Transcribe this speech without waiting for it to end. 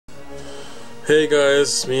Hey guys,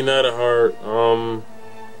 it's me, Night at Heart. I'm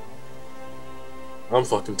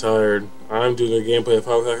fucking tired. I'm doing a gameplay at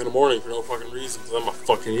 5 o'clock in the morning for no fucking reason, because I'm a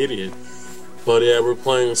fucking idiot. But yeah, we're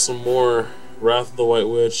playing some more Wrath of the White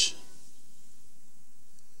Witch.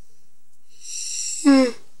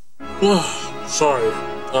 Sorry.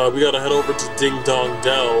 We gotta head over to Ding Dong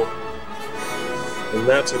Dell. And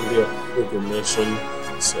that's gonna be a freaking mission.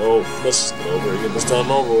 So, let's just get over it and get this done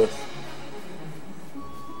and over with.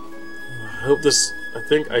 I hope this. I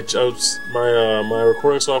think my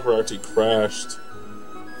recording software actually crashed.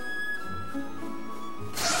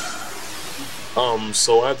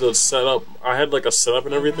 So I had to set up. I had like a setup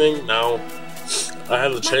and everything. Now I had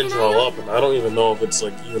to change it all up, and I don't even know if it's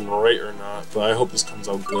like even right or not. But I hope this comes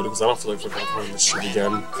out good because I don't feel like we're gonna play this shit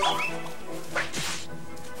again.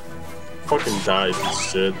 Fucking die,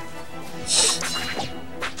 piece of shit.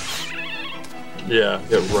 Yeah,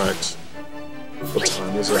 get wrecked. What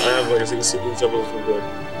time is it? I have, like, I can see each episode real good.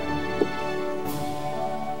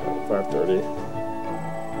 5:30.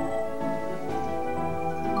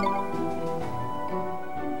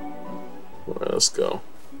 Alright, let's go.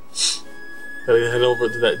 Gotta head over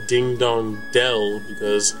to that Ding Dong Dell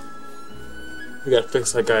because we gotta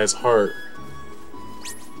fix that guy's heart.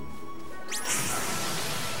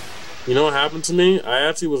 You know what happened to me? I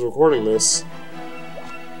actually was recording this.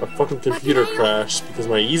 My fucking computer crashed because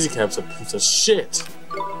my EasyCap's a piece of shit.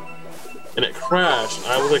 And it crashed, and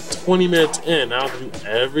I was like 20 minutes in. Now I have to do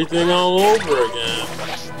everything all over again.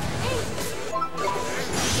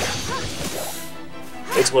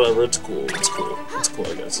 It's whatever, it's cool, it's cool. It's cool,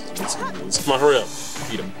 I guess. Come on, hurry up.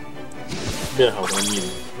 Beat him. Yeah, help, I need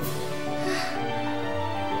him.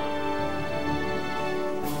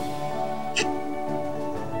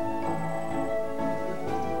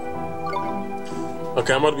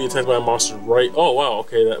 Okay, I'm about to be attacked by a monster right. Oh wow,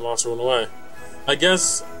 okay, that monster went away. I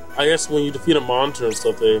guess when you defeat a monster and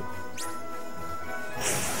stuff,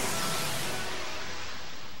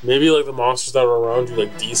 maybe like the monsters that are around you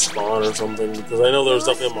like despawn or something. Because I know there was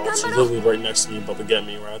definitely a monster literally right next to me about to get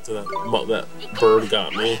me right after that bird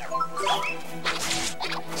got me.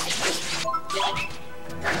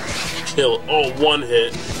 Kill. Oh, one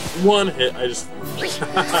hit. One hit. I just.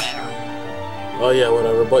 Oh yeah,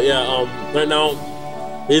 whatever. But yeah, right now.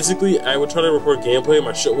 Basically, I would try to record gameplay,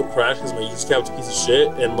 my shit would crash because my EasyCap was a piece of shit,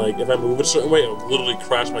 and like if I move it a certain way, it would literally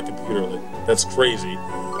crash my computer. Like that's crazy.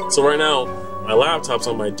 So right now, my laptop's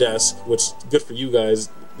on my desk, which is good for you guys.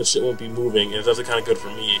 The shit won't be moving, and it's actually kind of good for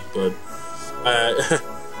me. But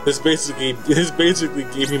this basically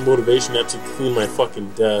gave me motivation to actually clean my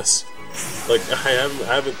fucking desk. Like I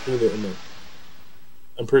haven't cleaned it in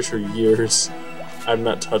I'm pretty sure years. I've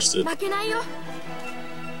not touched it,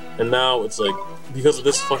 and now it's like. Because of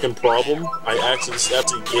this fucking problem, this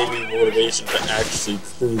actually gave me motivation to actually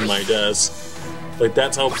clean my desk. Like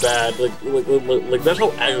that's how bad, like that's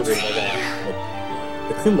how aggravated I got. Like,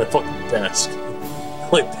 I cleaned my fucking desk.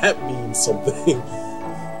 Like that means something.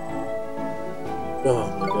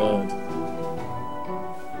 Oh my god.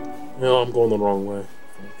 You know, I'm going the wrong way.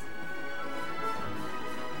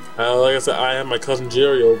 Like I said, I had my cousin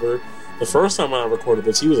Jerry over. The first time I recorded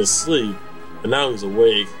this, he was asleep, and now he's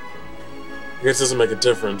awake. I guess it doesn't make a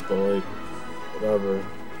difference, but like, whatever.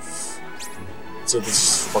 So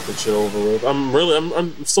this fucking shit over with.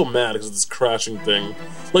 I'm still mad because of this crashing thing.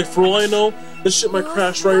 Like for all I know, this shit might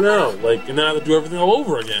crash right now. Like, and then I have to do everything all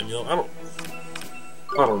over again. You know,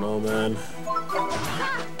 I don't know, man.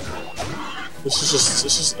 It's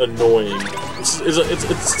just annoying. It's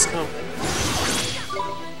kind of.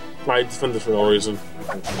 I defend this for no reason.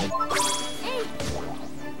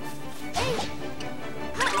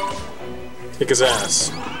 Kick his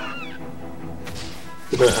ass.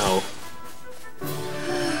 Give me an L.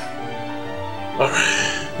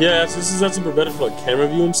 Alright. Yeah, so this is actually prevented for like camera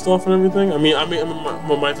view and stuff and everything. I mean,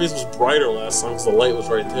 my face was brighter last time because the light was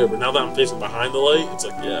right there, but now that I'm facing behind the light, it's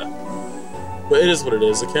like, yeah. But it is what it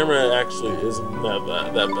is. The camera actually isn't that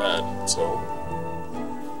bad, so.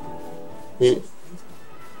 What'd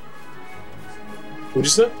you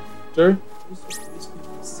say, Jerry?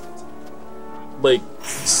 Like,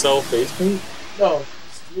 sell face paint? No,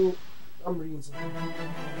 still, I'm reading something.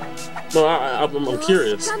 No, I'm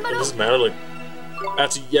curious. It doesn't matter, like,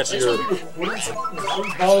 actually, yes, you're... I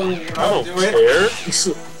don't care.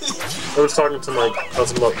 I was talking to my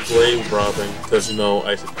cousin about grave robbing, because, you know,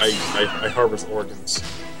 I harvest organs.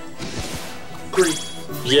 Great.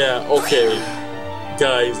 Yeah, okay.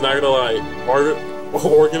 Guys, not gonna lie,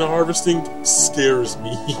 organ harvesting scares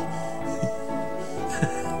me.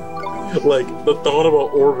 Like, the thought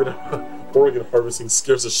about organ harvesting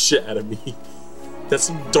scares the shit out of me. That's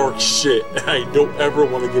some dark shit I don't ever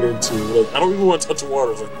want to get into. Like, I don't even want to touch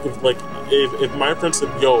water. If my friend said,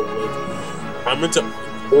 "Yo, like, I'm into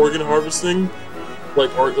organ harvesting," or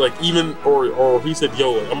he said,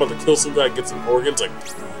 "Yo, like, I'm about to kill some guy, get some organs," like,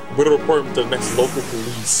 I'm gonna report him to the next local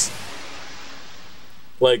police.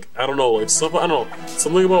 Like, I don't know, like stuff. I don't know,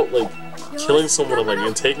 something about like killing someone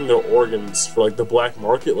and taking their organs for like the black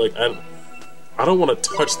market. Like, I don't want to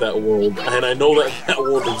touch that world, and I know that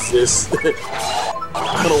world exists.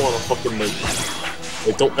 I don't want to fucking like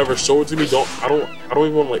don't ever show it to me. I don't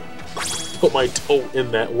even want to like put my toe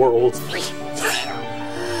in that world.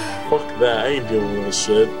 Fuck that. I ain't dealing with this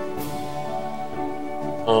shit.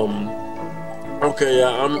 Okay,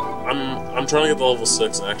 yeah, I'm trying to get to level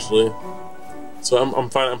 6 actually. So I'm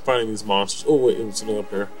fighting these monsters. Oh wait, there's something up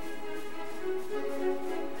here.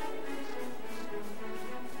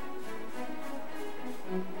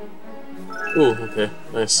 Ooh, okay,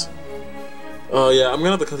 nice. Yeah, I'm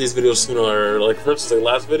gonna have to cut these videos sooner or later. Like, for instance, like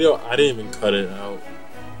last video, I didn't even cut it out.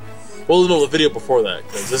 Well, no, the video before that,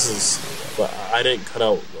 because this is... But I didn't cut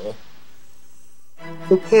out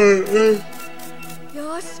the part...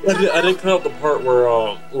 I didn't cut out the part where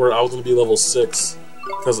I was gonna be level 6.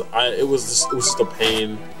 Because it was just a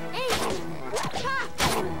pain.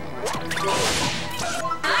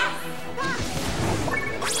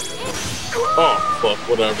 Oh, fuck,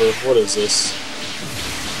 whatever. What is this?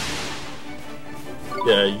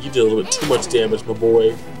 Yeah, you did a little bit too much damage, my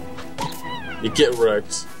boy. You get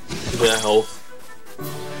wrecked. Give me that health.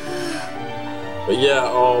 But yeah,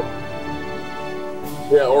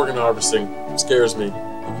 organ harvesting scares me.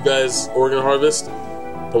 If you guys organ harvest,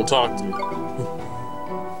 don't talk to me.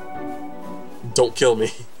 Don't kill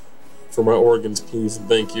me. For my organs, please, and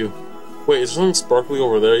thank you. Wait, is there something sparkly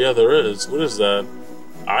over there? Yeah, there is. What is that?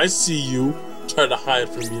 I see you. Try to hide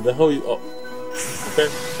from me. The hell you... Oh. Okay,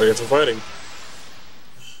 I guess we're fighting.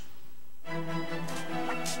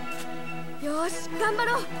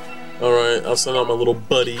 Alright, I'll send out my little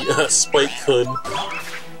buddy, Spike-kun.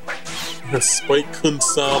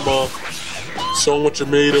 Spike-kun-sama. Show him what you're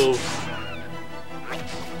made of.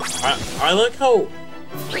 I like how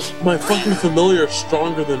my fucking familiar is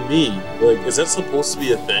stronger than me. Like, is that supposed to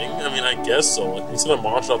be a thing? I mean, I guess so. Like, you send a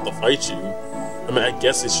monster out to fight you. I mean, I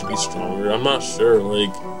guess they should be stronger. I'm not sure.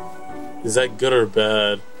 Like, is that good or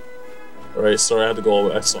bad? Alright, sorry, I had to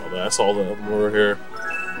go. I saw that. I saw that over here.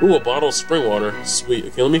 Ooh, a bottle of spring water. Sweet.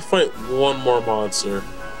 Okay, let me fight one more monster.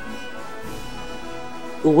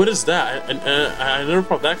 Ooh, what is that? I never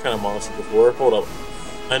fought that kind of monster before. Hold up.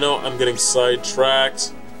 I know I'm getting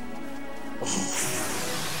sidetracked.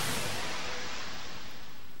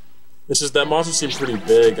 It's just that monster seemed pretty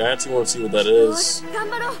big. I actually want to see what that is.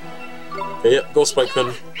 Okay, yep, go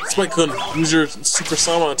Spike-kun. Spike-kun, use your Super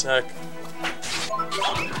Sama attack.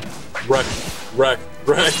 Wreck.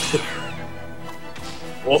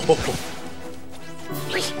 Oh.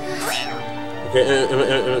 Okay,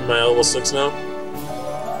 am I level 6 now?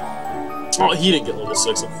 Oh, he didn't get level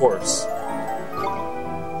 6, of course.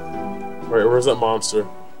 Alright, where's that monster?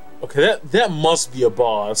 Okay, that must be a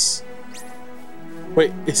boss.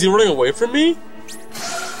 Wait, is he running away from me?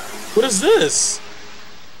 What is this?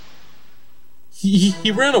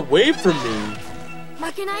 He ran away from me.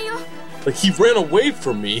 Like, he ran away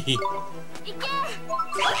from me.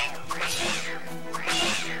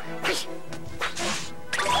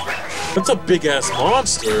 That's a big ass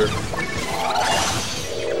monster.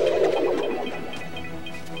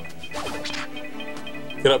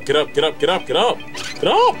 Get up, get up, get up, get up, get up! Get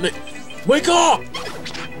up! Wake up!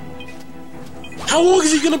 How long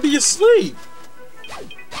is he gonna be asleep?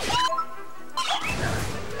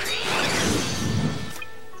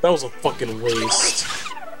 That was a fucking waste.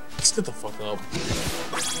 Let's get the fuck up.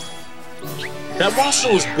 That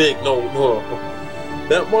monster was big. No.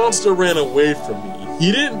 That monster ran away from me.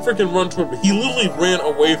 He didn't freaking run toward me. He literally ran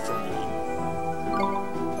away from me.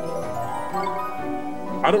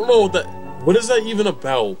 I don't know what is that even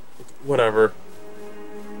about? Whatever.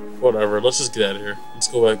 Let's just get out of here. Let's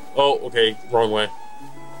go back. Oh, okay. Wrong way.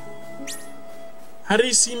 How did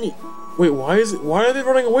he see me? Wait, why are they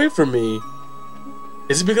running away from me?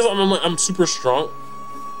 Is it because I'm super strong?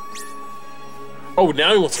 Oh,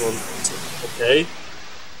 now he wants to run. Okay.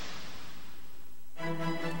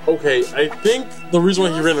 Okay, I think the reason why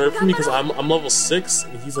he ran away from me because I'm level 6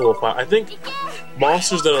 and he's level 5. I think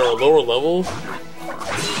monsters that are lower level.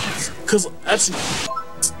 Because actually,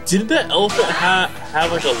 didn't that elephant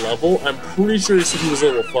have like a level? I'm pretty sure he said he was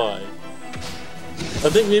level 5. I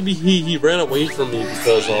think maybe he ran away from me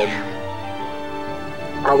because I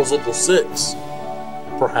was level 6.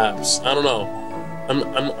 Perhaps. I don't know.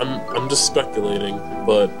 I'm just speculating,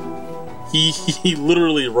 but He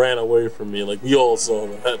literally ran away from me. Like we all saw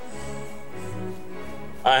that.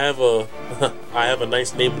 I have a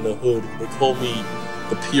nice name in the hood. They call me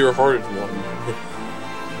the pure-hearted one.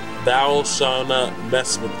 Thou shalt not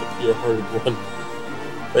mess with the pure-hearted one.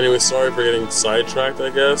 Anyway, sorry for getting sidetracked, I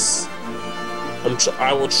guess.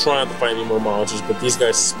 I will try not to find any more monsters, but these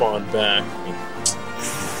guys spawn back.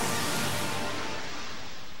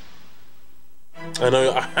 I know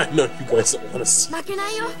you guys don't want to see. I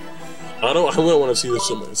wouldn't want to see this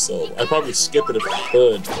shit myself. I'd probably skip it if I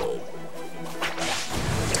could, but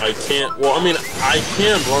I can't. Well, I mean, I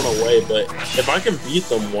can run away, but if I can beat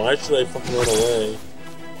them, why should I fucking run away?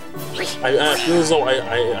 I feel as though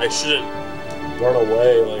I shouldn't run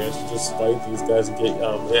away. Like, I should just fight these guys and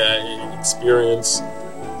get experience,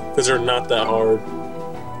 because they're not that hard.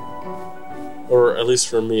 Or at least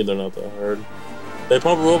for me, they're not that hard. They'll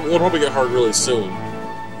probably get hard really soon.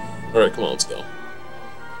 Alright, come on, let's go.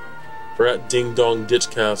 We're at Ding Dong Ditch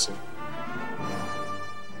Castle.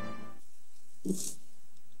 Hmm.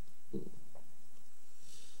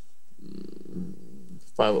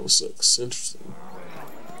 506. Interesting.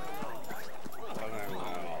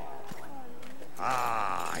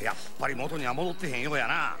 Ah, やっぱり元には戻ってへんようや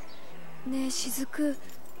な。ねえ、雫、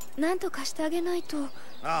なんとかしてあげないと。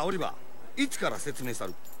ああ、オリバー、一から説明した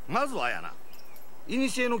る。まずはやな。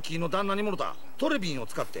古の木の旦那にもろたトレビンを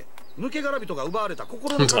使って抜け殻人が奪われた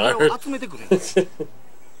心のかけらを集めてくれ。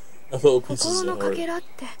心のかけらっ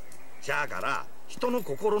て。じゃあから人の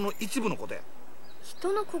心の一部のことや。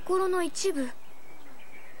人の心の一部。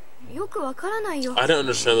よくわからないよ。I didn't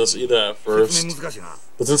understand this either at first,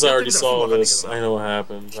 but since I already saw this, I know what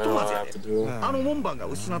happened. I know what I have to do. あの門番が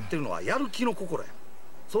失ってるのはやる気の心や。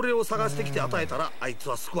それを探してきて与えたらあいつ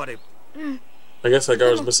は救われる。うん。I guess that guy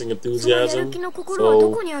was missing enthusiasm.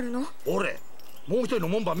 So... 俺、もう一人の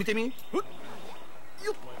門番見てみ。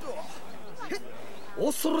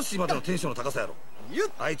恐ろしいまでのテンションの高さやろ。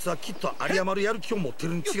あいつはきっと有り余るやる気を持って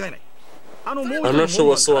るに違いない。I'm not sure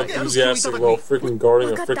what's so enthusiastic about freaking guarding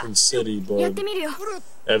a freaking city, but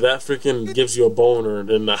if that freaking gives you a boner,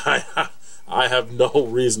 then I have no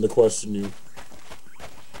reason to question you.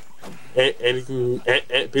 Anything,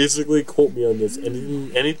 basically, quote me on this.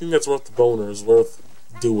 Anything that's worth the boner is worth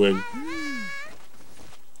doing.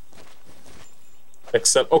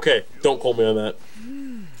 Except, okay, don't quote me on that.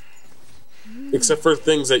 Except for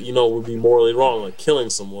things that you know would be morally wrong, like killing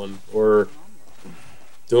someone or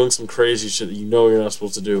doing some crazy shit that you know you're not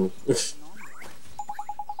supposed to do.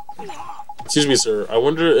 Excuse me, sir. I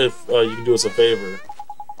wonder if you can do us a favor.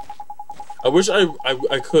 I wish I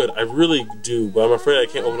could. I really do, but I'm afraid I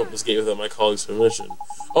can't open up this gate without my colleague's permission.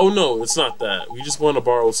 Oh no, it's not that. We just want to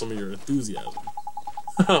borrow some of your enthusiasm.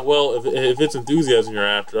 Well, if it's enthusiasm you're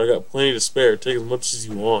after, I got plenty to spare. Take as much as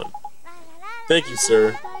you want. Thank you,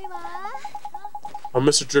 sir. I'm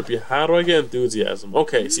Mr. Drippy. How do I get enthusiasm?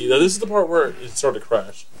 Okay, see, now this is the part where it started to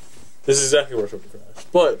crash. This is exactly where it started to crash.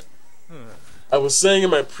 But I was saying in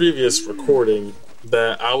my previous recording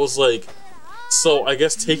that I was like, so I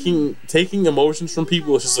guess taking emotions from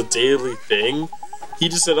people is just a daily thing. He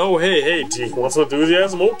just said, "Oh, hey, do you want some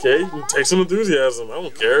enthusiasm? Okay, take some enthusiasm. I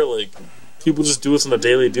don't care." Like, people just do this on a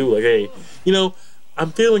daily do. Like, hey, you know,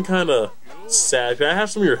 I'm feeling kind of sad. Can I have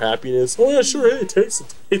some of your happiness? Oh yeah, sure. Hey, take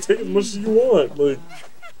as much as you want. Like,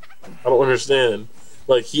 I don't understand.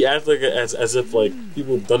 Like, he acts like as if like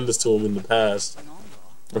people have done this to him in the past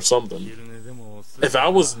or something. If I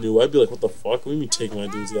was new, I'd be like, what the fuck? What do you mean take my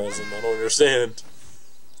enthusiasm? I don't understand.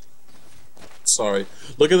 Sorry.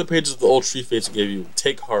 Look at the pages of the old tree face I gave you.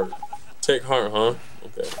 Take heart. Take heart, huh?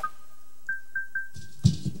 Okay.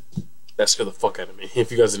 That scared the fuck out of me,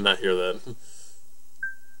 if you guys did not hear that.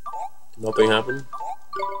 Nothing happened?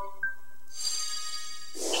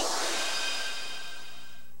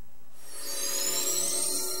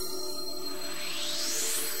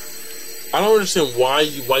 I don't understand why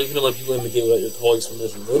you can let people in the game without your colleague's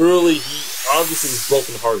permission. Literally, he obviously is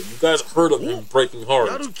broken hearted. You guys heard of him breaking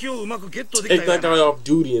hearts. Take that guy off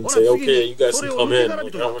duty and say, okay, you guys can come in.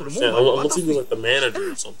 Like, I don't understand. Unless he was like the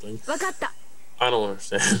manager or something. I don't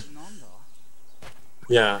understand.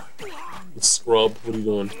 Yeah. Scrub, what are you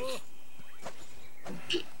doing?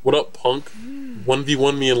 What up, punk?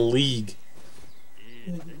 1v1 me in League.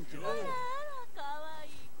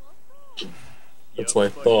 That's what I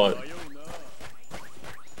thought.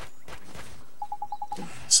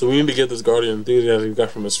 So we need to get this guardian enthusiasm you got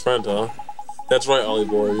from his friend, huh? That's right, Ollie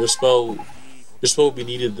boy. Your spell will be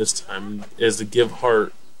needed this time is to give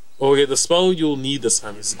heart. Okay, the spell you'll need this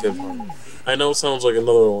time is to give heart. I know it sounds like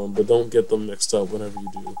another one, but don't get them mixed up whenever you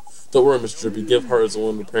do. Don't worry, Mr. Drippy. Give heart is the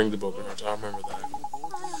one repairing the broken hearts. I remember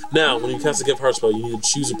that. Now, when you cast a gift heart spell, you need to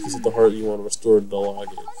choose a piece of the heart you want to restore to log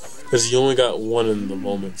it. Because you only got one in the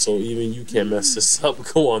moment, so even you can't mess this up.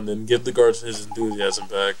 Go on then, give the guard his enthusiasm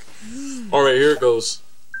back. Alright, here it goes.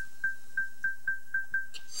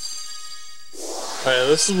 Alright,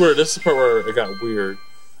 this is the part where it got weird.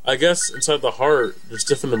 I guess inside the heart, there's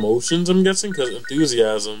different emotions, I'm guessing, because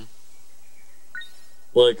enthusiasm.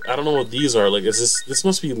 Like, I don't know what these are. Like, this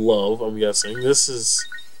must be love, I'm guessing. This is...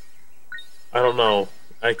 I don't know.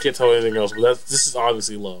 I can't tell anything else, but this is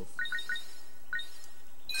obviously love.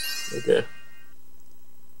 Okay.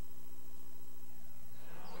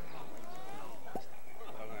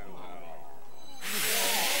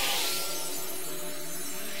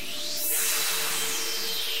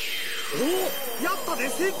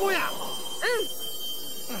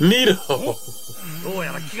 Nito! どう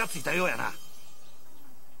やら気がついたようやな。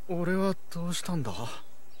俺はどうしたんだ。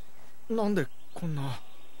なんでこんな。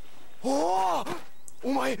おお、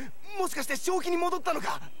お前もしかして正気に戻ったの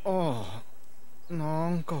か。ああ、な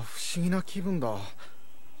んか不思議な気分だ。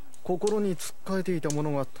心につっかえていたも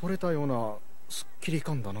のが取れたようなすっきり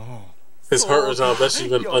感だな。 His heart was now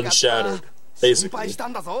basically been unshattered,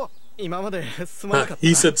 basically. 今まですまなかった。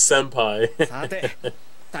He said senpai. さて、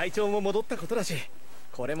体調も戻ったことだし、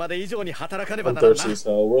これまで以上に働かねば I'm ならんな。 thirsty,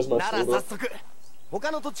 so where's my なら soda? 早速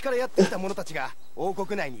他の土地からやってきた者たちが王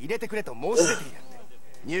国内に入れてくれと申し出ている。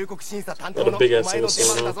入国審査担当のお前の出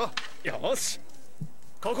番だぞ。よし、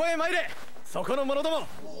ここへ参れ。そこの者ども。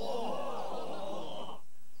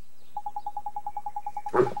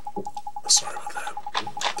Sorry about that.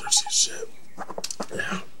 Thirsty as shit.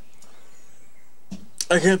 Yeah.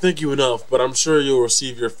 I can't thank you enough, but I'm sure you'll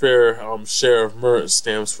receive your fair share of merit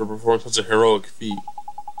stamps for performing such a heroic feat.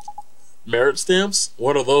 Merit stamps?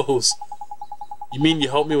 What are those? You mean you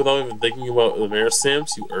helped me without even thinking about the merit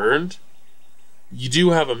stamps you earned? You do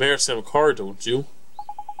have a merit stamp card, don't you?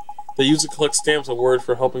 They use it to collect stamps awarded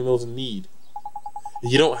for helping those in need.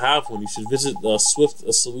 If you don't have one, you should visit Swift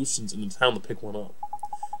Solutions in the town to pick one up.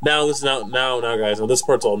 Now, listen out, now, guys. Now, this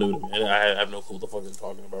part's all new to me. I have no clue what the fuck I'm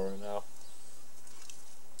talking about right now.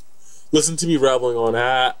 Listen to me rambling on.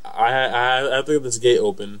 I have to get this gate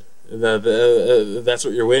open. That's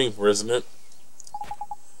what you're waiting for, isn't it?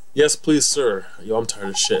 Yes, please, sir. Yo, I'm tired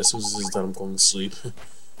of shit. As soon as this is done, I'm going to sleep.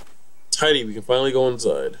 Tidy, we can finally go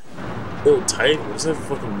inside. Oh, tidy? What does that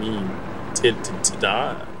fucking mean? To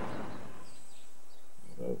die?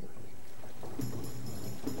 Whatever.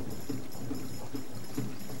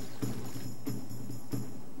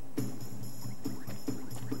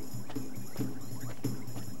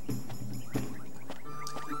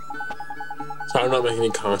 Sorry, I'm not making any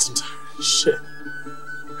comments. I'm tired of shit.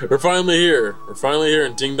 We're finally here. We're finally here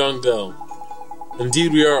in Ding Dong Dell.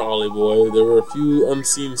 Indeed we are, Ollie boy. There were a few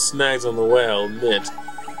unseen snags on the way, I'll admit.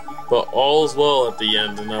 But all's well at the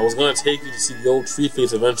end, and I was gonna take you to see the old tree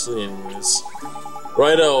face eventually anyways.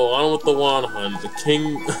 Righto, on with the wand hunt. The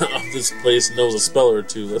king of this place knows a spell or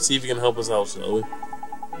two. Let's see if he can help us out, shall we?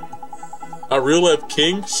 A real-life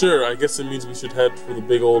king? Sure, I guess it means we should head for the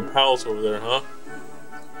big old palace over there, huh?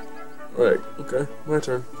 Right, okay, my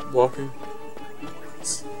turn. Walking. What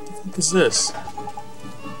the fuck is this?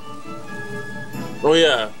 Oh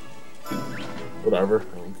yeah. Whatever,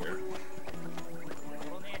 I don't care.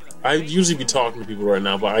 I'd usually be talking to people right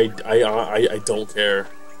now, but I don't care.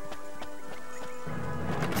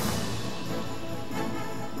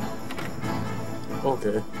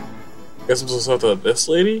 Okay. Guess I'm supposed to talk to this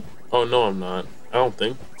lady? Oh no, I'm not. I don't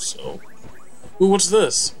think so. Ooh, what's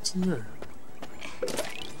this? What's in there?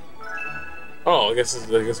 Oh, I guess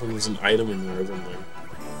there's an item in there or something.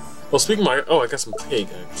 Well, speaking of my... Oh, I got some cake,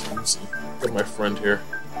 actually. Let me see. Got my friend here.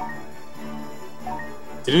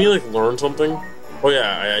 Didn't he, like, learn something? Oh,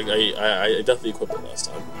 yeah, I definitely equipped it last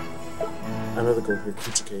time. I'd rather go here.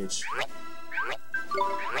 Creature cage.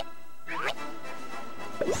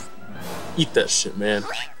 Eat that shit, man.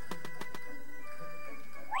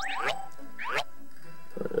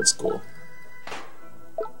 Alright, that's cool.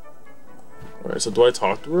 Alright, so do I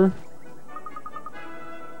talk to her?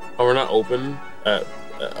 Oh, we're not open at...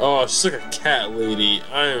 Oh, she's like a cat lady.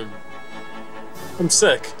 I'm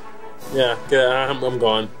sick. Yeah, I'm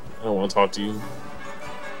gone. I don't want to talk to you.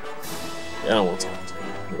 Yeah, I don't want to talk to you.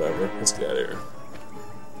 Whatever. Let's get out of here.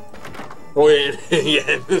 Oh yeah,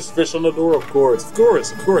 yeah. There's fish on the door. Of course.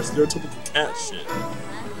 They're typical cat shit.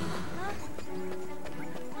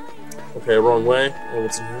 Okay, wrong way. Oh,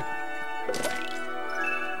 what's in here?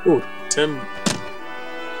 Ooh, 10.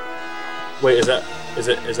 Wait, is that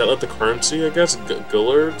like the currency, I guess?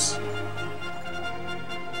 Gillards?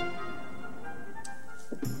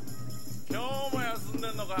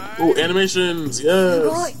 Ooh, animations!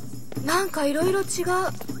 Yes! なんかいろいろ違う。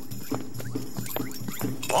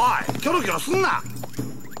おい、キョロキョロすんな。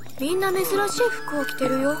みんな珍しい服を着て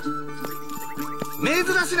るよ。珍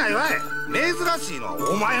しないわい。珍しいのは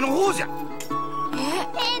お前の方じゃ。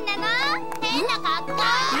変なの、変な格好。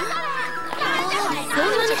そん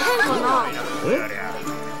なに変かな。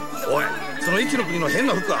おい、その一の国の変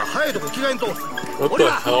な服は早いとこ着替えんと。 What the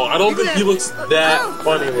hell? I don't think he looks that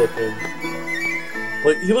funny looking.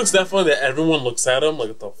 Like, he looks that funny that everyone looks at him. Like,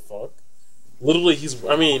 what the fuck? Literally,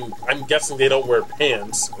 I mean, I'm guessing they don't wear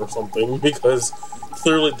pants or something, because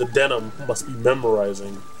clearly the denim must be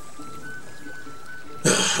memorizing.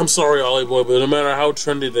 I'm sorry, Ollie boy, but no matter how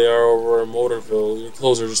trendy they are over in Motorville, your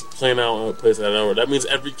clothes are just plain out in a place that I know. That means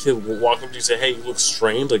every kid will walk up to you and say, hey, you look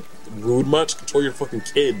strange, like, rude much? Control your fucking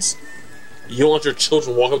kids. You don't want your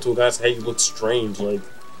children walk up to a guy and say, hey, you look strange, like,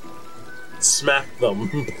 smack them,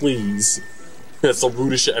 please. That's the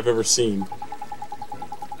rudest shit I've ever seen.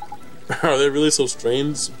 Are they really so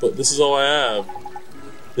strange? But this is all I have.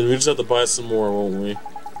 Then we just have to buy some more, won't we?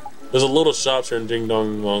 There's a load of shops here in Ding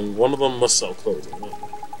Dong Dong. One of them must sell clothes,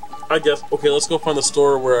 I guess. Okay, let's go find the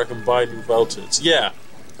store where I can buy new outfits. Yeah.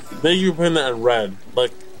 Thank you for putting that in red.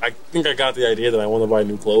 Like, I think I got the idea that I want to buy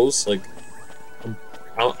new clothes. Like,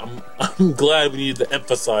 I'm glad we needed to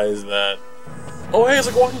emphasize that. Oh, hey, it's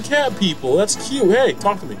like walking cat people. That's cute. Hey,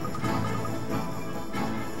 talk to me.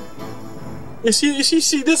 Is she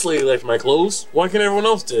see this lady liked my clothes? Why can't everyone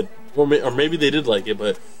else did? Or maybe they did like it,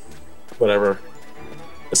 but whatever.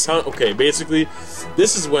 It's time. Okay, basically,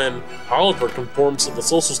 this is when Oliver conforms to the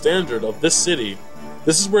social standard of this city.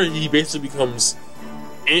 This is where he basically becomes,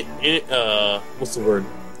 what's the word?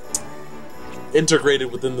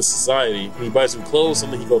 Integrated within the society. He buys some clothes,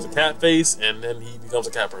 and then he goes to cat face, and then he becomes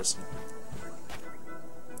a cat person.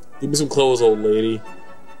 Give me some clothes, old lady.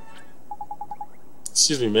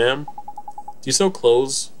 Excuse me, ma'am. Do you sell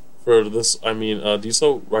clothes for this? I mean, do you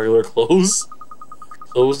sell regular clothes?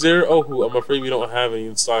 Clothes there? Oh, I'm afraid we don't have any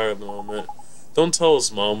in stock at the moment. Don't tell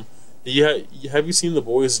us, Mom. Have you seen the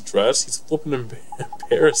boy's dress? He's flipping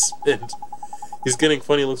embarrassment. He's getting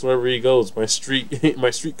funny looks wherever he goes. My street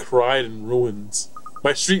cried in ruins.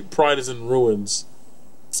 My street pride is in ruins.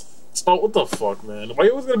 Oh, what the fuck, man? Why are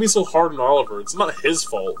you always gonna be so hard on Oliver? It's not his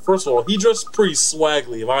fault. First of all, he dressed pretty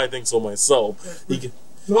swaggly, if I think so myself.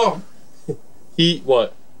 No.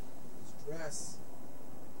 What? Dress.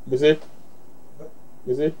 You see? What?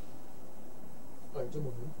 You see? Oh, you're talking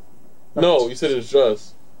about him? No, you said his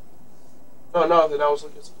dress. Oh, no, then I was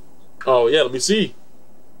looking at something. Oh, yeah, let me see.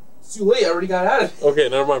 It's too late, I already got at it. Okay,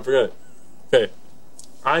 never mind, forget it. Okay.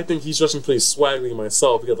 I think he's dressing pretty swaggly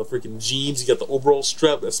myself. He got the freaking jeans, he got the overall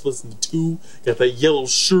strap that splits into two, he got that yellow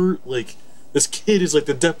shirt. Like, this kid is like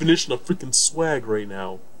the definition of freaking swag right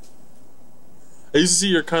now. I used to see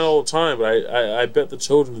your kind all the time, but I bet the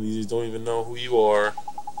children these days don't even know who you are.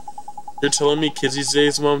 You're telling me kids these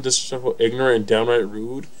days, Mom, disrespectful, ignorant, and downright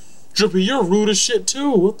rude? Drippy, you're rude as shit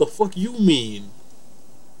too. What the fuck you mean?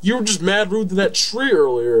 You were just mad rude to that tree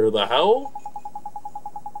earlier. The hell?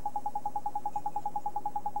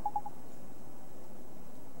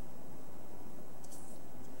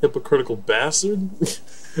 Hypocritical bastard.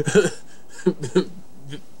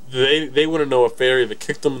 They want to know a fairy that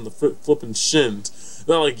kicked them in the flippin' shins.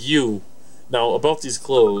 Not like you. Now, about these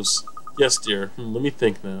clothes. Yes, dear. Let me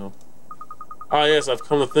think now. Ah, yes, I've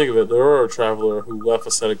come to think of it. There are a traveler who left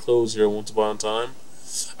a set of clothes here once upon a time.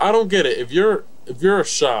 I don't get it. If you're a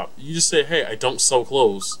shop, you just say, hey, I don't sell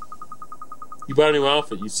clothes. You bought a new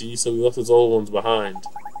outfit, you see, so he left his old ones behind.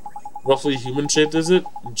 Roughly human-shaped, is it?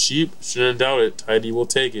 And cheap? Shouldn't doubt it. Tidy will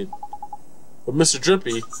take it. But Mr.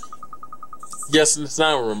 Drippy... Yes, and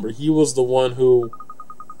now I remember. He was the one who...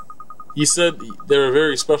 He said they were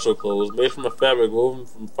very special clothes, made from a fabric woven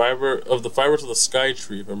from the fiber to the sky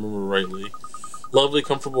tree, if I remember rightly. Lovely,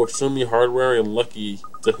 comfortable, extremely hard-wearing, and lucky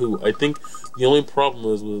to who. I think the only problem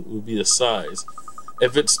would be the size.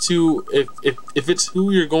 If it's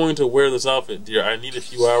who you're going to wear this outfit, dear, I need a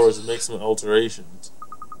few hours to make some alterations.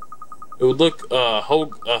 It would look,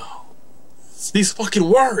 these fucking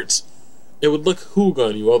words! It would look hoog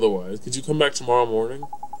on you otherwise. Could you come back tomorrow morning?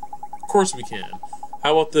 Of course we can.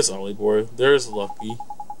 How about this, Ollie boy? There's Lucky.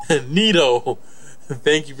 Neato!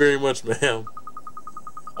 Thank you very much, ma'am.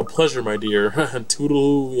 A pleasure, my dear.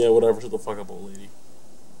 Toodaloo, yeah, whatever. Shut the fuck up, old lady.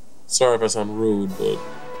 Sorry if I sound rude, but...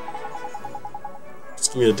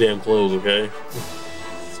 Just give me the damn clothes, okay?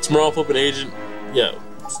 Tomorrow I'll flip an agent. Yeah.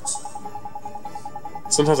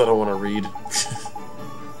 Sometimes I don't want to read.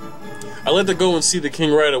 I'd like to go and see the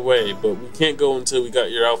king right away, but we can't go until we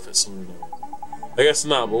got your outfit sorted out. I guess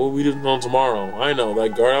not, but what we do on tomorrow? I know,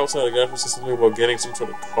 that guard outside, I guess, said something about getting some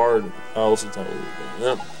sort of card at the house and tell everything.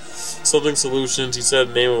 Yep. Something Solutions, he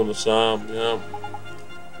said name of the shop, yep.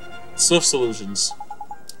 Swift solutions.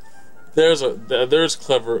 There's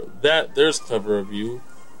clever of you.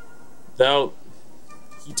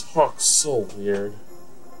 He talks so weird.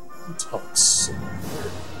 He talks so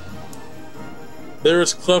weird.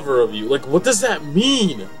 There's clever of you. Like, what does that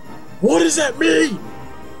mean? What does that mean?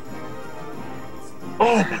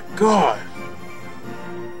 Oh my god.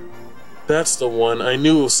 That's the one. I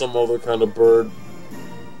knew it was some other kind of bird.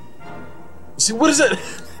 See, what is that?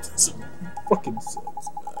 That doesn't fucking sense, man.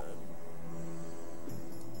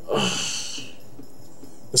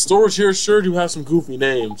 The stores here sure do have some goofy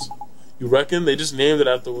names. You reckon? They just named it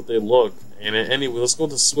after what they look. And anyway, let's go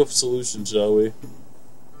to Swift Solutions, shall we?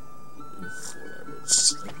 Whatever,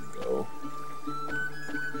 just let it go.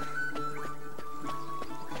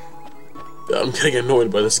 God, I'm getting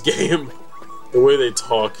annoyed by this game. The way they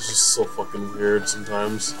talk is just so fucking weird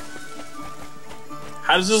sometimes.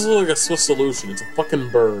 How does this look like a Swift solution? It's a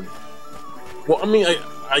fucking bird. Well, I mean,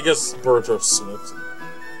 I guess birds are swift.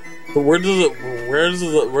 But where does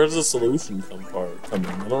the solution come in? I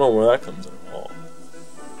don't know where that comes in at all.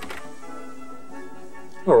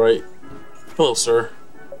 Alright. Hello, sir.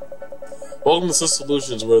 Welcome to Swift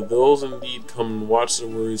Solutions, where those in need come and watch their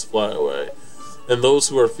worries fly away, and those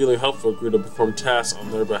who are feeling helpful agree to perform tasks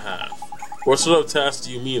on their behalf. What sort of tasks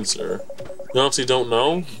do you mean, sir? You honestly don't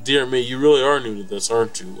know? Dear me, you really are new to this,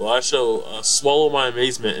 aren't you? Well, I shall swallow my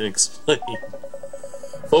amazement and explain.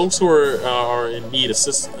 Folks who are in need of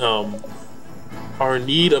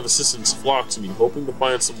assistance flock to me, hoping to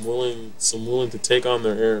find some willing to take on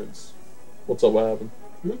their errands. What's up? What happened?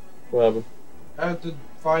 What happened? I have to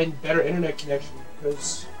find better internet connection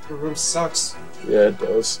because the room sucks. Yeah, it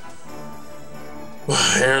does.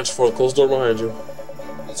 Errands for the closed door behind you.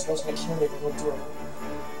 I suppose I can't make one door.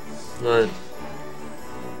 Alright.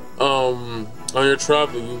 On your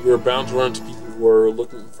travel, you're bound to run into people who are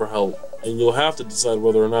looking for help, and you'll have to decide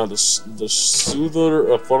whether or not to soothe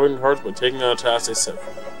their fluttering hearts by taking on a task they set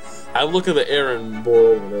for you. Have a look at the errand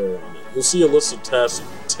board over there. You'll see a list of tasks you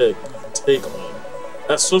can take on.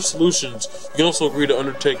 At Swift Solutions, you can also agree to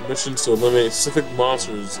undertake missions to eliminate specific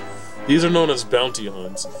monsters. These are known as bounty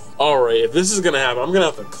hunts. Alright, if this is gonna happen, I'm gonna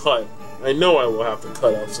have to cut. I know I will have to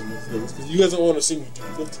cut out some of the things, because you guys don't want to see me do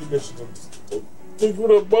 15 missions and take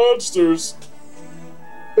rid of monsters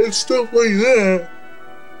and stuff like that.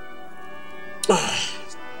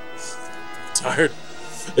 Tired.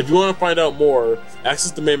 If you want to find out more,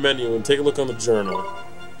 access the main menu and take a look on the journal.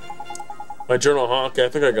 My journal, huh? Okay, I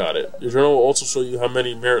think I got it. Your journal will also show you how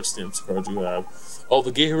many merit stamps cards you have. Oh,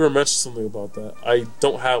 the gatekeeper mentioned something about that. I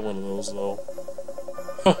don't have one of those though.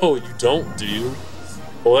 Oh, you don't, do you?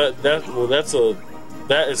 Well,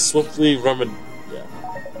 that is swiftly remedied. Yeah.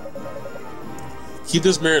 Keep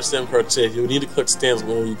this merit stamp card safe. You'll need to collect stamps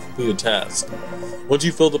when you complete a task. Once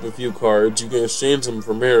you've filled up a few cards, you can exchange them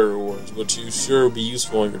for merit rewards, which you sure will be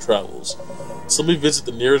useful on your travels. Simply visit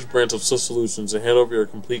the nearest branch of Swift Solutions and hand over your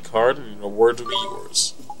complete card, and your rewards will be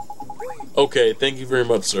yours. Okay, thank you very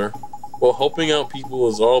much, sir. Well, helping out people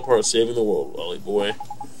is all part of saving the world, Wally boy.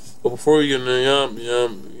 But before you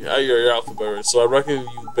your alphabet, so I reckon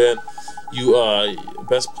you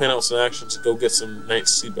best plan out some actions to go get some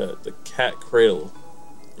night's sleep at the Cat Cradle.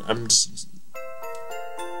 I'm just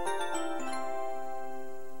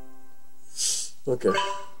okay.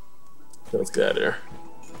 Let's get out of here.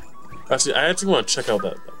 Actually, I actually want to check out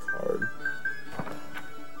that card.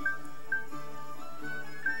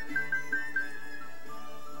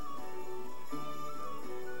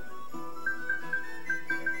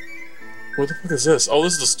 What the fuck is this? Oh,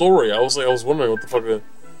 this is the story. I was wondering what the fuck. Okay,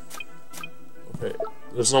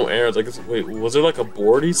 there's no errands. I guess. Wait, was there like a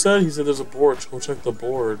board? He said there's a board. Go check the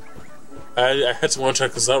board. I had to want to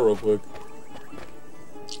check this out real quick.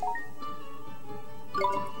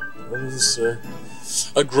 What does this say?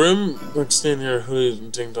 A grim, like standing here, hooded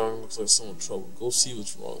and ding dong, looks like someone in trouble. Go see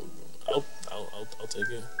what's wrong with him. I'll take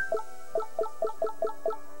it.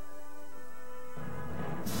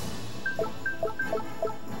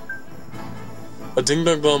 A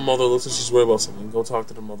ding-dong-dong mother looks like she's worried about something. Go talk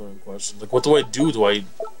to the mother in question. Like, what do I do? Do I...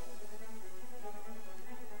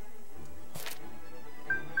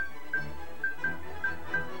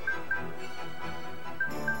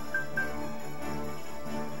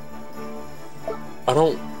 I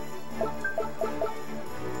don't...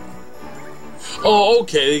 Oh,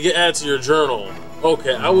 okay, they get added to your journal.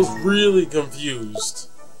 Okay, I was really confused.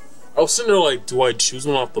 I was sitting there like, do I choose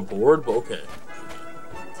one off the board? But okay.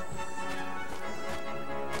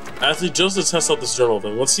 Actually, just to test out this journal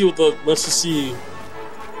thing, let's see what the, let's just see.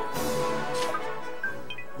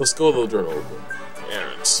 Let's go to the journal real quick. Okay,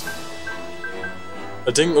 errands.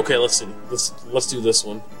 A ding. Okay, let's see. Let's do this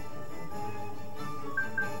one.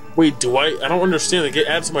 Wait, do I don't understand. They get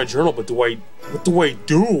added to my journal, but what do I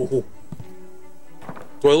do?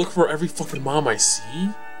 Do I look for every fucking mom I see?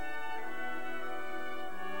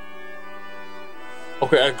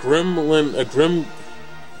 Okay, I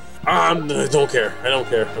don't care. I don't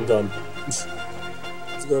care. I'm done.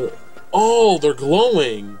 Oh, they're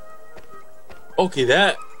glowing. Okay,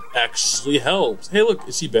 that actually helps. Hey, look,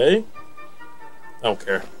 is she bae? I don't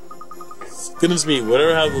care. Goodness me,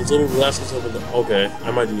 whatever has those little rascals over there. Okay,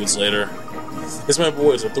 I might do this later. It's my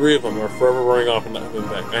boys, the three of them are forever running off and not coming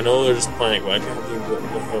back. I know they're just playing, but I can't do what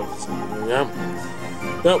the hell. Yeah.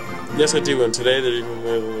 Nope. Yes, I do, and today they're even.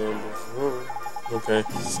 Okay.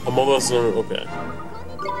 I'm almost. Okay.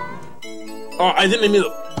 Oh, I didn't mean to.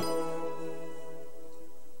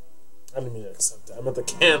 I didn't mean to accept that. I meant to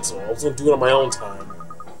cancel. I was gonna do it on my own time.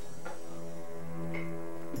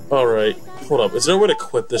 Alright, hold up. Is there a way to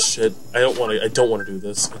quit this shit? I don't want to do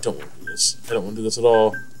this. I don't want to do this. I don't want to do this at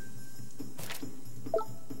all.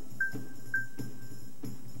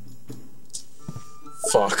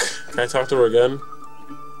 Fuck. Can I talk to her again?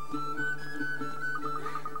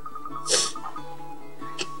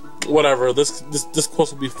 Whatever. This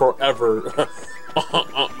quest will be forever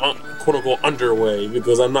quote unquote underway,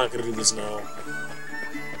 because I'm not gonna do this now.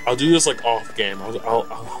 I'll do this like off game.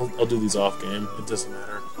 I'll do these off game. It doesn't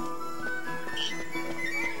matter.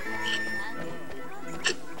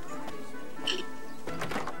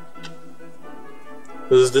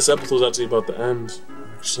 This episode's actually about to end.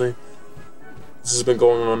 Actually, this has been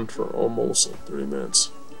going on for almost like 30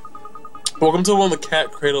 minutes. Welcome to one of the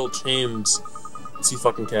cat cradle chains. See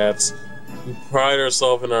fucking cats. We pride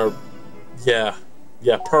ourselves in our yeah,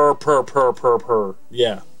 purr.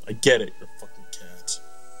 Yeah, I get it. You're fucking cats.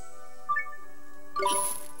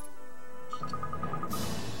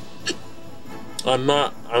 I'm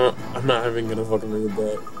not even gonna fucking read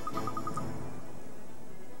that.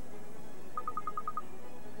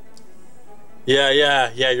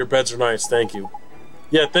 Yeah, your beds are nice, thank you.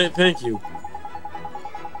 Yeah, thank you.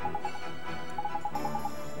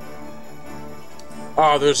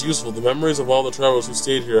 Ah, there's useful. The memories of all the travelers who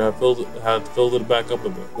stayed here have filled it back up a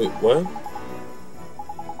bit. Wait, what?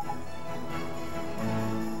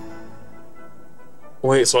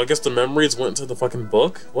 Wait, so I guess the memories went into the fucking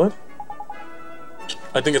book? What?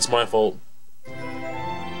 I think it's my fault.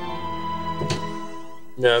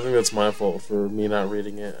 Yeah, I think that's my fault for me not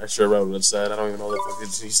reading it. I sure read what it said. I don't even know what the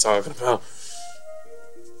fuck he's talking about.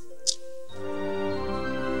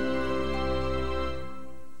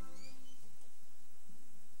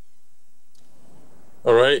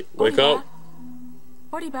 Alright, wake up.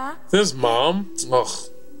 This is Mom? Ugh.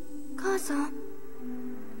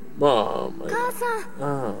 Mom.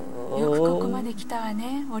 Oh. よくここまで来たわ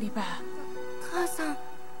ね、オリバー。母さん、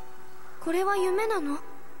これは夢なの？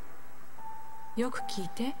よく聞い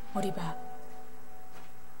て、オリバー。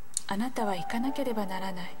あなたは行かなければな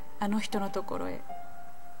らない、あの人のところへ。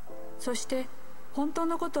そして本当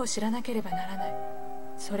のことを知らなければならない。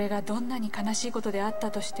それがどんなに悲しいことであった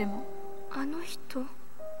としても。あの人？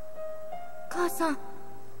母さん、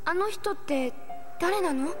あの人って誰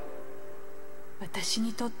なの？私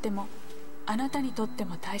にとってもあなたにとって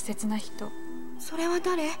も大切な人。それは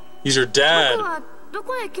誰？ He's your dad. 僕はど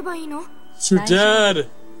こへ行けばいいの？ It's your dad.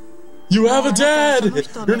 You have a dad.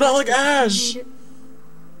 You're not like Ash.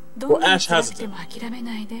 Well, Ash has it. You're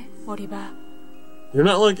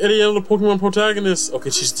not like any other Pokemon protagonist. Okay,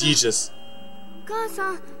 she's Jesus.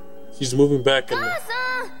 She's moving back and.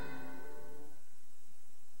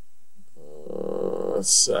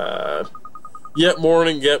 Sad. Yep,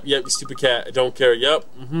 morning. Yep, you stupid cat. I don't care. Yep.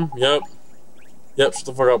 Yep. Yep, shut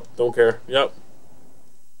the fuck up. Don't care. Yep.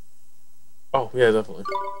 Oh, yeah, definitely.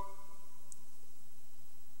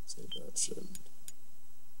 Save that shit.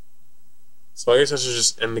 So I guess I should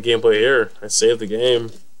just end the gameplay here. I saved the game.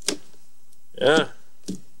 Yeah.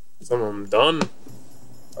 So I'm done.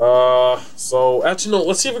 So, actually, no,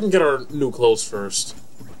 let's see if we can get our new clothes first.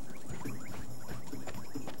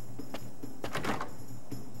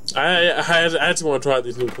 I actually want to try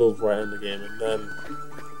these new clothes before I end the game, and then,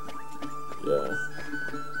 yeah.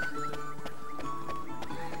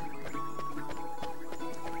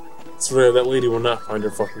 It's rare, that lady will not find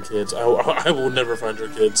her fucking kids. I will never find her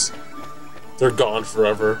kids. They're gone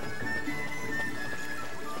forever.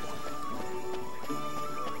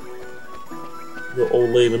 Yo, old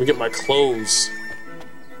lady, let me get my clothes.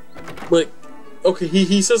 Like, okay,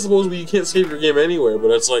 he says supposedly you can't save your game anywhere,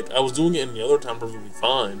 but it's like, I was doing it any other time perfectly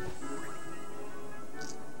fine.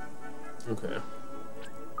 Okay.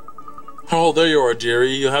 Oh, there you are,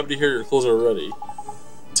 Jerry. You'll have to hear your clothes are ready.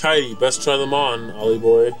 Tidy, best try them on, Ollie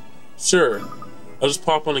boy. Sure. I'll just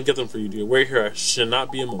pop on and get them for you, dear. Wait here, I should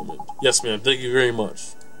not be a moment. Yes, ma'am, thank you very much.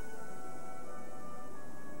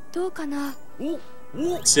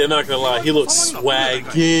 See, I'm not gonna lie, he looks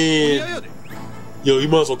swaggin'. Yo, you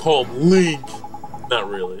might as well call him Link. Not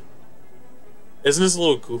really. Isn't this a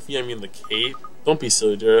little goofy? I mean, the cape? Don't be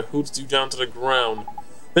silly, dear. Hoots you down to the ground.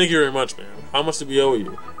 Thank you very much, man. How much do we owe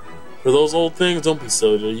you? For those old things, don't be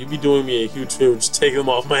silly, dear. You'd be doing me a huge favor just taking them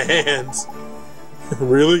off my hands.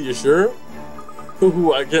 Really? You sure?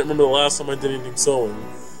 Ooh, I can't remember the last time I did anything sewing.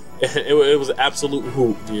 It was an absolute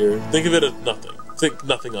hoot, dear. Think of it as nothing. Think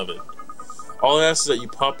nothing of it. All I ask is that you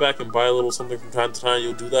pop back and buy a little something from time to time.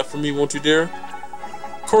 You'll do that for me, won't you, dear?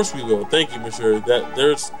 Of course we will. Thank you, monsieur.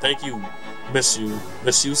 Thank you, miss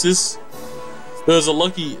you, sis. There's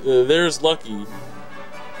Lucky.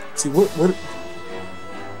 See what?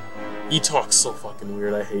 He talks so fucking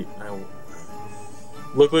weird.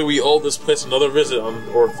 Look like we owe this place another visit on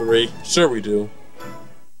Or 3. Sure we do.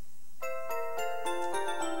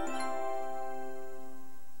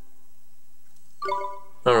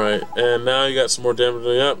 Alright, and now you got some more damage.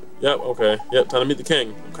 Yep, okay. Yep, time to meet the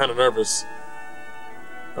king. I'm kind of nervous.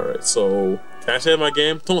 Alright, so... Can I save my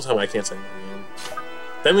game? Don't tell me I can't save my game.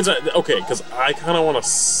 That means okay, because I kind of want to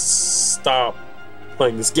stop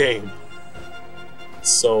playing this game.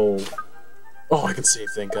 So... Oh, I can save,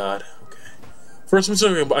 thank God. Okay. First, let me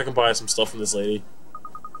see if I can buy some stuff from this lady.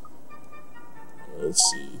 Let's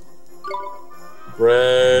see.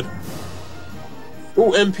 Bread.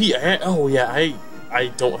 Oh, MP. Oh, yeah, I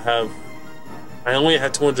don't have... I only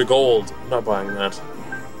had 200 gold. I'm not buying that.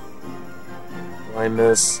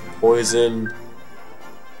 Blindness, poison.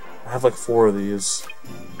 I have like 4 of these.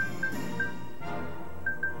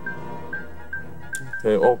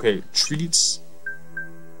 Okay, treats.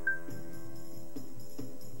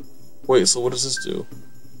 Wait, so what does this do?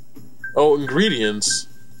 Oh, ingredients.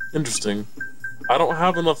 Interesting. I don't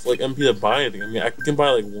have enough like MP to buy anything. I mean, I can buy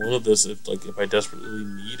like one of this if I desperately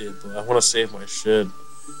need it, but I want to save my shit.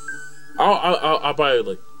 I'll buy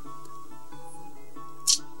like.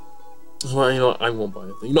 Well, you know what? I won't buy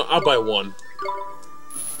it. You know, I'll buy one.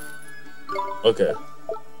 Okay.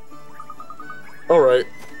 All right.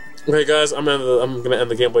 Okay, guys, I'm gonna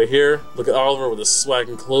end the gameplay here. Look at Oliver with his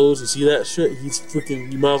swagging clothes. You see that shit? He's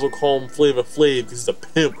freaking. You might as well call him Flavor Flav because he's a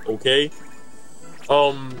pimp. Okay.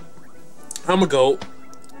 I'm gonna go.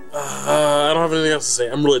 I don't have anything else to say.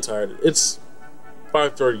 I'm really tired. It's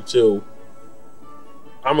 5:32.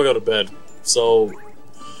 I'm gonna go to bed. So,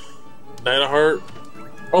 Night of Heart.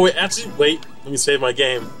 Oh wait, actually, wait. Let me save my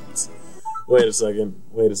game. Wait a second.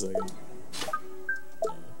 Wait a second.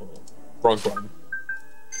 Wrong button.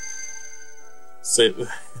 Save.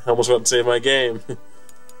 I almost about to save my game.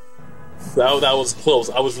 That was close.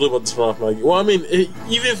 I was really about to turn off my game. Well, I mean,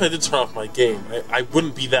 even if I did turn off my game, I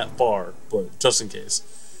wouldn't be that far, but just in case.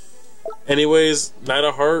 Anyways, Night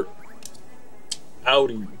of Heart.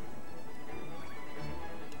 Outie.